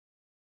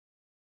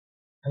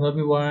Hello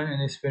everyone, in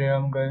this video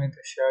I'm going to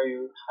show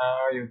you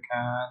how you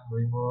can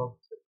remove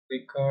the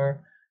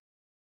flicker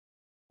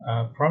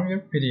from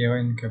your video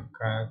in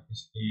CapCut.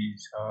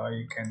 So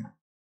you can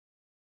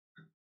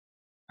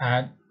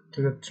add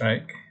to the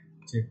track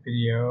the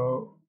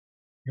video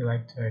you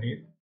like to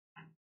edit.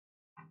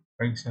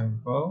 For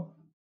example,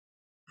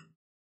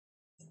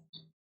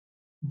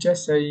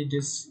 just say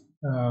this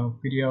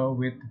video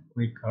with the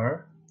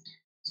flicker.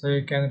 So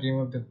you can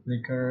remove the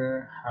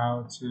flicker,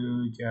 how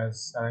to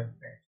just select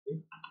the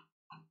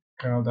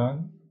scroll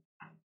down.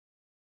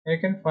 You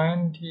can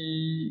find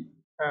the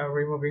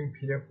removing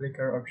video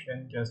flicker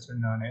option, just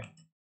turn on it.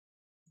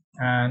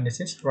 And this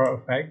is for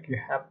effect. You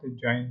have to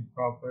join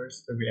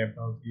properties to be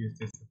able to use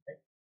this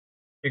effect.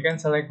 You can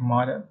select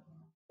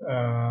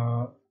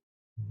uh,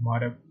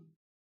 mod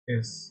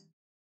this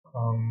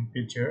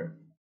picture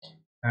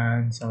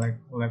and select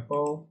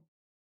level.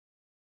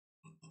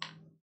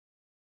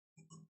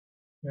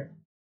 Yeah.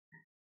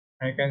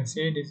 I can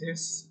see this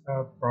is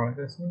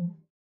processing.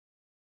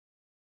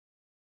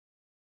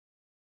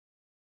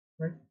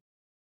 Right?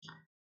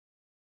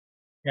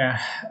 Yeah.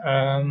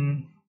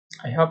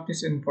 I hope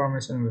this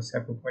information was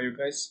helpful for you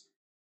guys.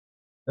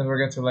 Don't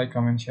forget to like,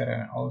 comment, share,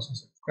 and also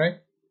subscribe.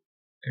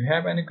 If you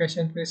have any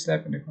question, please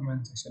leave in the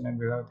comment section and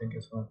below. Thank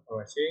you so much for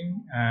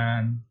watching,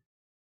 and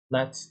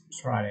let's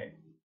try it.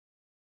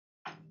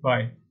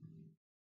 Bye.